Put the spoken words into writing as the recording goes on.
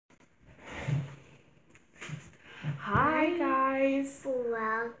guys!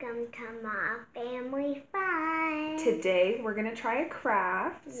 Welcome to my family fun. Today we're going to try a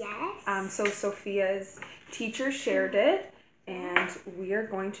craft. Yes. So Sophia's teacher shared it and we are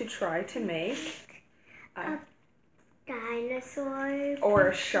going to try to make a dinosaur or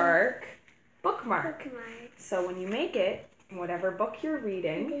a shark bookmark. Bookmark. So when you make it, whatever book you're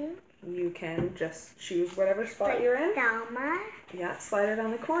reading, you can just choose whatever spot you're in. Thelma. Yeah, slide it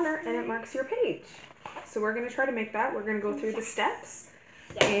on the corner and it marks your page. So we're going to try to make that. We're going to go through the steps.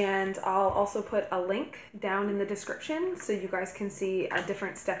 Yes. And I'll also put a link down in the description so you guys can see a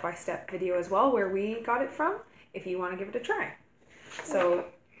different step-by-step video as well where we got it from if you want to give it a try. So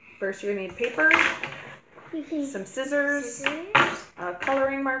first you're going to need paper, some scissors, a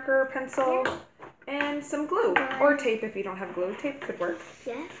coloring marker, pencil, and some glue or tape if you don't have glue. Tape could work.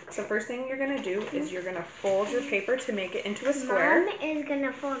 Yeah. So first thing you're going to do is you're going to fold your paper to make it into a square. Mom is going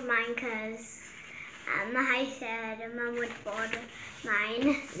to fold mine because I said Mom would fold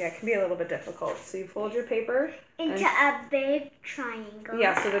mine. Yeah, it can be a little bit difficult. So you fold your paper into a big triangle.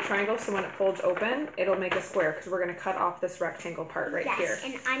 Yeah, so the triangle, so when it folds open, it'll make a square because we're going to cut off this rectangle part right here. Yes,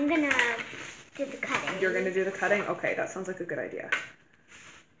 and I'm going to do the cutting. You're going to do the cutting? Okay, that sounds like a good idea.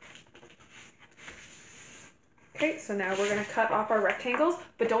 Okay, so now we're going to cut off our rectangles,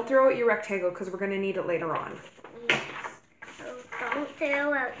 but don't throw out your rectangle because we're going to need it later on. Yes, so don't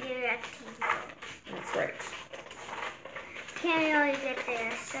throw out your rectangle. That's right. Can't really get the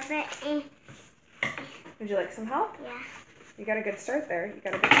rest of it. Would you like some help? Yeah. You got a good start there. You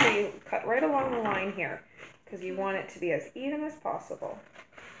got to make sure you cut right along the line here because you want it to be as even as possible.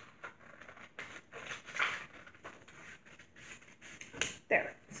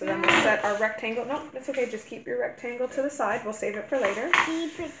 There. So then we'll set our rectangle. No, that's okay. Just keep your rectangle to the side. We'll save it for later.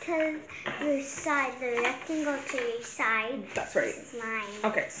 Keep it to your side. The rectangle to your side. That's right. This is mine.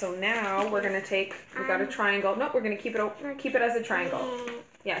 Okay, so now we're going to take, we got a triangle. No, we're going to keep it as a triangle.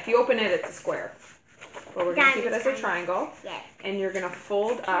 Yeah, if you open it, it's a square. But we're going to keep it as a triangle. Yes. And you're going to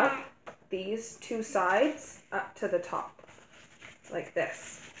fold up these two sides up to the top. Like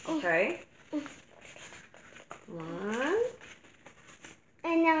this. Okay? One.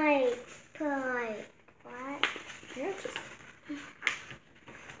 And I put like, what? Yeah, just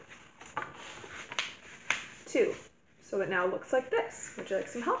two. So it now looks like this. Would you like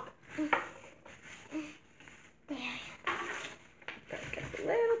some help? There. Gotta get a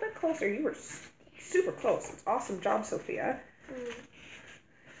little bit closer. You were super close. It's awesome job, Sophia.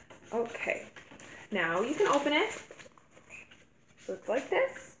 Okay. Now you can open it. So it's like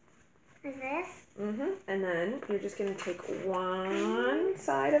this. Like this? And then you're just going to take one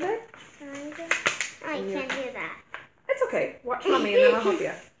side of it. I can't do that. It's okay. Watch Mommy and then I'll help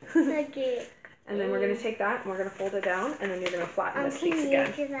you. Okay. And then we're going to take that and we're going to fold it down and then you're going to flatten this piece Can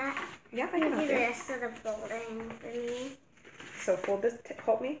again. you do that? Yeah, I can help do you. the rest of the folding for me. So fold this,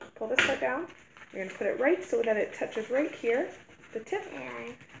 help me, pull this part down. You're going to put it right so that it touches right here, the tip.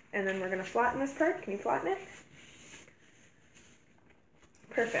 Yeah. And then we're going to flatten this part. Can you flatten it?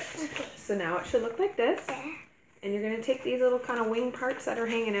 Perfect. Okay. So now it should look like this. Yeah. And you're going to take these little kind of wing parts that are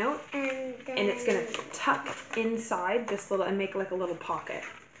hanging out. And it's going to tuck inside this little, and make like a little pocket.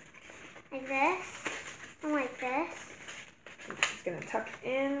 Like this. And like this. It's going to tuck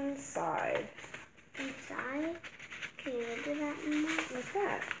inside. Inside. Can you do that more? Like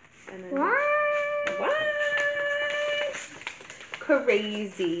that. And then What?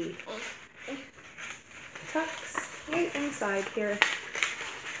 Crazy. Tucks right inside here.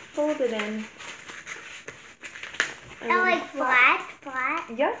 Fold it in. And like flat.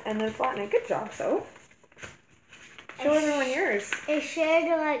 Yep, and then flatten it. Good job, Soph. Show everyone yours. It should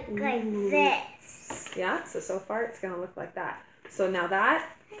look like this. Yeah, so far it's going to look like that. So now that,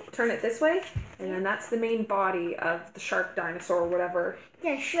 turn it this way, and then that's the main body of the shark dinosaur or whatever.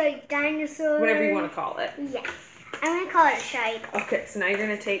 The shark dinosaur. Whatever you want to call it. Yes. I'm going to call it a shark. Okay, so now you're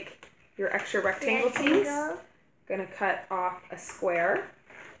going to take your extra rectangle piece. Going to cut off a square.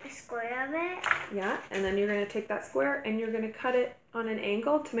 A square of it. Yeah, and then you're going to take that square and you're going to cut it on an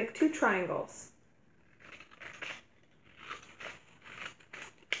angle to make two triangles.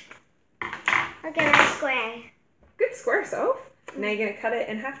 Look at that square. Good square, Soph. Now you're going to cut it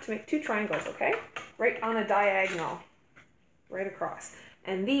in half to make two triangles, okay? Right on a diagonal. Right across.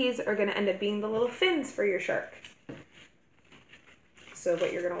 And these are going to end up being the little fins for your shark. So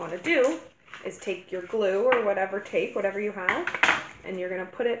what you're going to want to do is take your glue or whatever tape, whatever you have, and you're going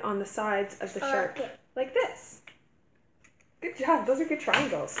to put it on the sides of the shark like this. Good job. Those are good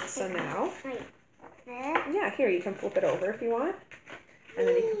triangles. So now, yeah, here you can flip it over if you want. And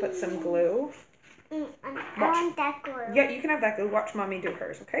then you can put some glue. I want that glue. Yeah, you can have that glue. Watch Mommy do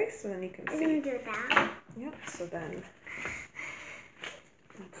hers, okay? So then you can see. I'm going to do that. Yep, so then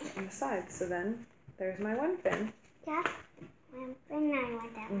and put it on the side. So then there's my one fin. Yeah. One fin, I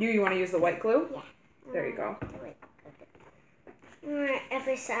want that one. You want to use the white glue? Yeah. There you go.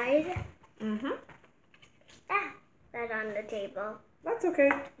 Every side. Mm-hmm. Ah, that on the table. That's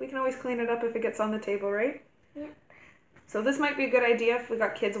okay. We can always clean it up if it gets on the table, right? Yep. So this might be a good idea if we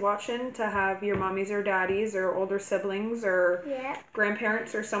got kids watching to have your mommies or daddies or older siblings or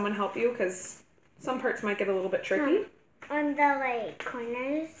grandparents or someone help you, because some parts might get a little bit tricky. On the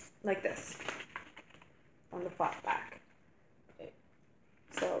corners. Like this. On the flat back.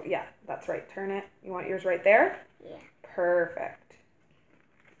 So yeah, that's right. Turn it. You want yours right there? Yeah. Perfect.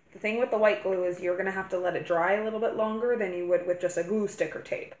 The thing with the white glue is you're going to have to let it dry a little bit longer than you would with just a glue stick or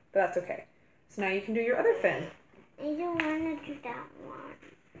tape. But that's okay. So now you can do your other fin. I don't want to do that one.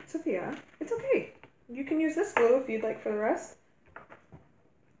 Sophia, it's okay. You can use this glue if you'd like for the rest.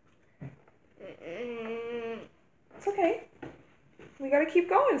 It's okay. We got to keep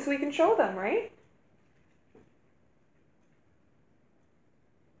going so we can show them, right?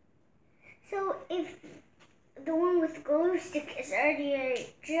 So if the one with glue stick is already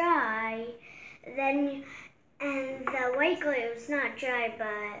dry, then and the white glue is not dry,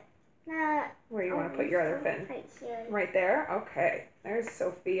 but where you want to put your other fin? Right here. Right there? Okay. There's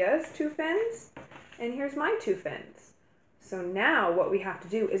Sophia's 2 fins, and here's my 2 fins. So now what we have to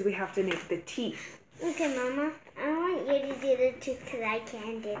do is we have to make the teeth. Okay, Mama. I want you to do the teeth because I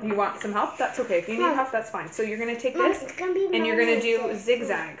can't do it. You want some help? That's okay. If you need help, that's fine. So you're going to take this, and you're going to do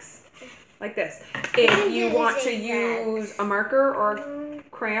zigzags. Like this. If you want to use a marker or a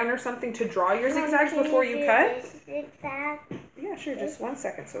crayon or something to draw your zigzags before you cut. Yeah, sure. Just 1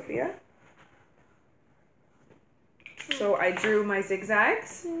 second, Sophia. So I drew my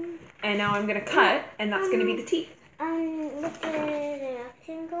zigzags, and now I'm going to cut, and that's going to be the teeth. With the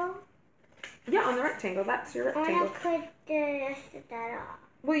rectangle? Yeah, on the rectangle. That's your rectangle. I want to cut the rest of that off.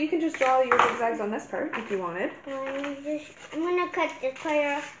 Well, you can just draw your zigzags on this part if you wanted. I'm going to cut the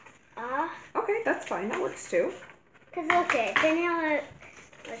color off. Okay, that's fine. That works too. Because look it, then it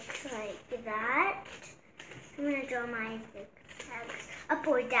looks like that. I'm going to draw my zigzags up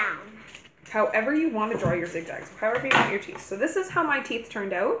or down. However you want to draw your zigzags, however you want your teeth. So this is how my teeth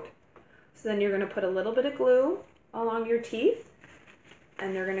turned out. So then you're going to put a little bit of glue along your teeth,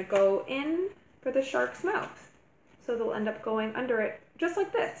 and they're going to go in for the shark's mouth. So they'll end up going under it, just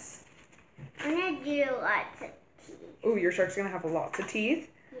like this. I'm going to do lots of teeth. Ooh, your shark's going to have lots of teeth?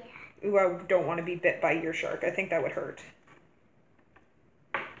 Yeah. Ooh, I don't want to be bit by your shark. I think that would hurt.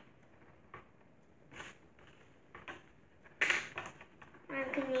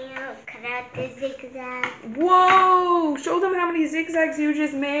 Cut out the zigzag. Whoa! Show them how many zigzags you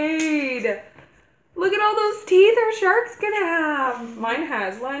just made. Look at all those teeth our shark's gonna have. Mine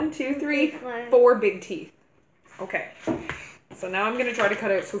has 1, 2, 3, 4 big teeth. Okay. So now I'm gonna try to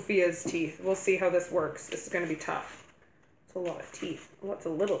cut out Sophia's teeth. We'll see how this works. This is gonna be tough. It's a lot of teeth. Lots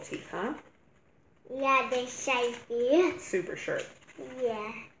of little teeth, huh? Yeah, they're shiny. Super sharp.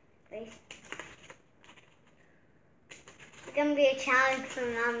 Yeah. It's going to be a challenge for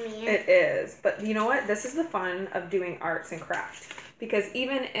Mommy. It is. But you know what? This is the fun of doing arts and crafts. Because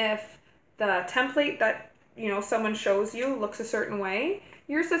even if the template that, someone shows you looks a certain way,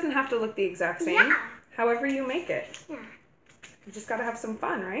 yours doesn't have to look the exact same. Yeah. However you make it. Yeah. You just got to have some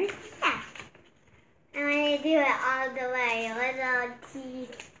fun, right? Yeah. I'm going to do it all the way. Little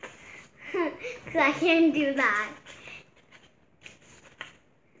teeth. Because I can do that.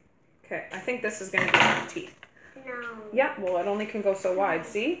 Okay. I think this is going to be my teeth. No. Yeah, well, it only can go so wide.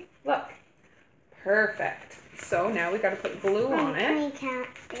 See? Look. Perfect. So now we got to put glue on it. Can we count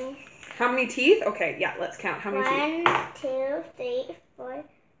this? How many teeth? Okay, yeah, let's count. How many teeth? 1, 2, 3, 4,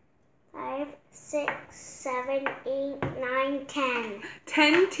 5, 6, 7, 8, 9, 10.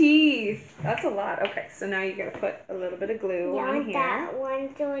 10 teeth. That's a lot. Okay, so now you got to put a little bit of glue on here. That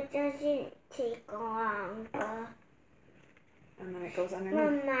one so it doesn't take long. And then it goes underneath.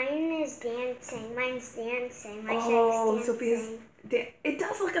 Well, mine is dancing. Mine's dancing. My Oh, shark's Sophia's. dancing. It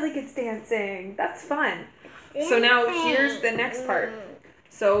does look like it's dancing. That's fun. So now here's the next part.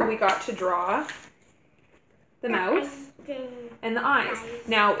 So we got to draw the mouth and the eyes.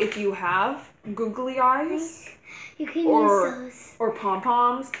 Now, if you have googly eyes you can use those. Or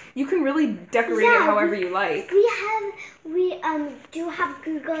pom-poms, you can really decorate it however you like. We do have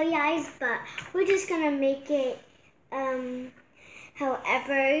googly eyes, but we're just gonna make it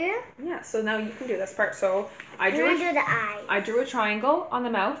however. Yeah, so now you can do this part. So I drew the eyes. I drew a triangle on the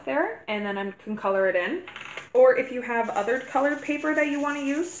mouth there, and then I can color it in. Or if you have other colored paper that you want to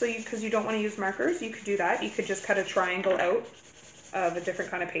use, because you don't want to use markers, you could do that. You could just cut a triangle out of a different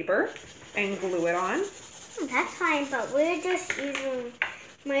kind of paper and glue it on. That's fine, but we're just using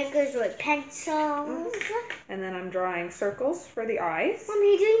Markers with pencils. And then I'm drawing circles for the eyes. Mom, are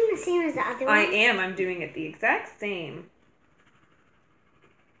you doing the same as the other one? I am. I'm doing it the exact same.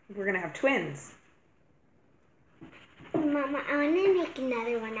 We're going to have twins. Mama, I want to make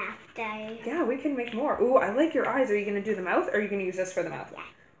another one after. Yeah, we can make more. Ooh, I like your eyes. Are you going to do the mouth or are you going to use this for the mouth?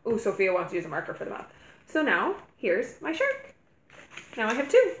 Yeah. Ooh, Sophia wants to use a marker for the mouth. So now, here's my shark. Now I have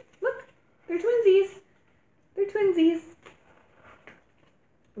two. Look, they're twinsies. They're twinsies.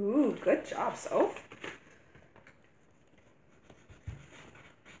 Ooh, good job, Soph.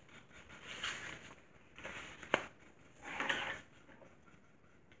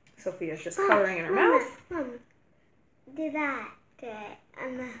 Sophia's just coloring in her mouth. Mom, do that.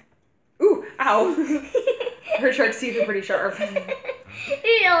 Ooh, ow. Her shark's teeth are pretty sharp. It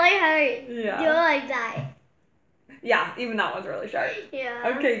really hurt. Yeah. Do it like that. Yeah, even that one's really sharp.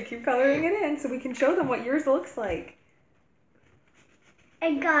 Yeah. Okay, keep coloring it in so we can show them what yours looks like.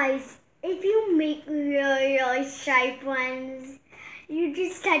 And guys, if you make really, really sharp ones, you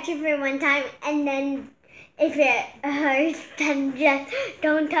just touch it for one time, and then if it hurts, then just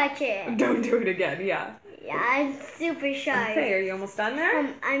don't touch it. Don't do it again, yeah. Yeah, it's super sharp. Okay, are you almost done there?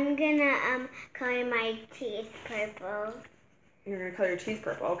 I'm gonna color my teeth purple. You're gonna color your teeth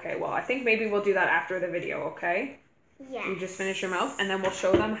purple. Okay, well, I think maybe we'll do that after the video, okay? Yes. You just finish your mouth, and then we'll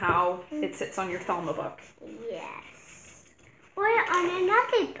show them how it sits on your Thelma book. Yes. Or on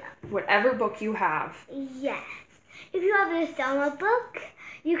another book. Whatever book you have. Yes. If you have the Thelma book,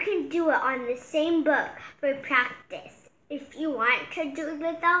 you can do it on the same book for practice. If you want to do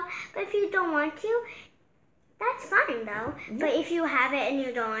the Thelma, but if you don't want to, that's fine though. Yeah. But if you have it and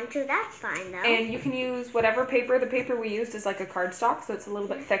you don't want to, that's fine though. And you can use whatever paper. The paper we used is like a cardstock, so it's a little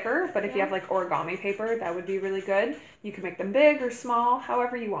bit thicker. But if you have like origami paper, that would be really good. You can make them big or small,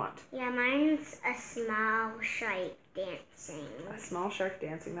 however you want. Yeah, mine's a small shark dancing. A small shark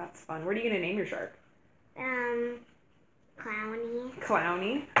dancing, that's fun. What are you going to name your shark? Clowny.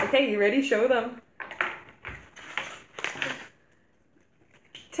 Clowny. Okay, you ready? Show them.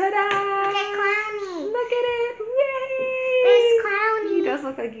 Ta-da! Clowny. Look at it! Yay! There's Clowny. He does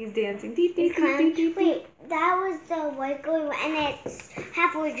look like he's dancing. Deep, deep, deep, Clowny. deep, deep. Wait, that was the white glue, and it's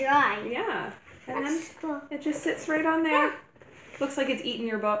halfway dry. Yeah. And That's then cool. it just sits right on there. Looks like it's eating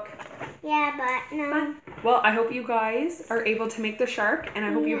your book. Yeah, but no. Fun. Well, I hope you guys are able to make the shark, and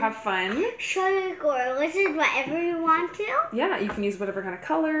I hope you have fun. Shark or lizard, whatever you want to. Yeah, you can use whatever kind of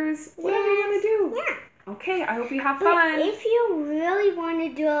colors, whatever you want to do. Yeah. Okay, I hope you have But fun. if you really want to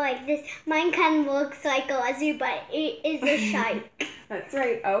do it like this, mine kind of looks like a lizard, but it is a shark. That's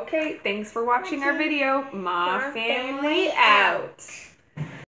right. Okay, thanks for watching our video. Ma Ma Family Family out.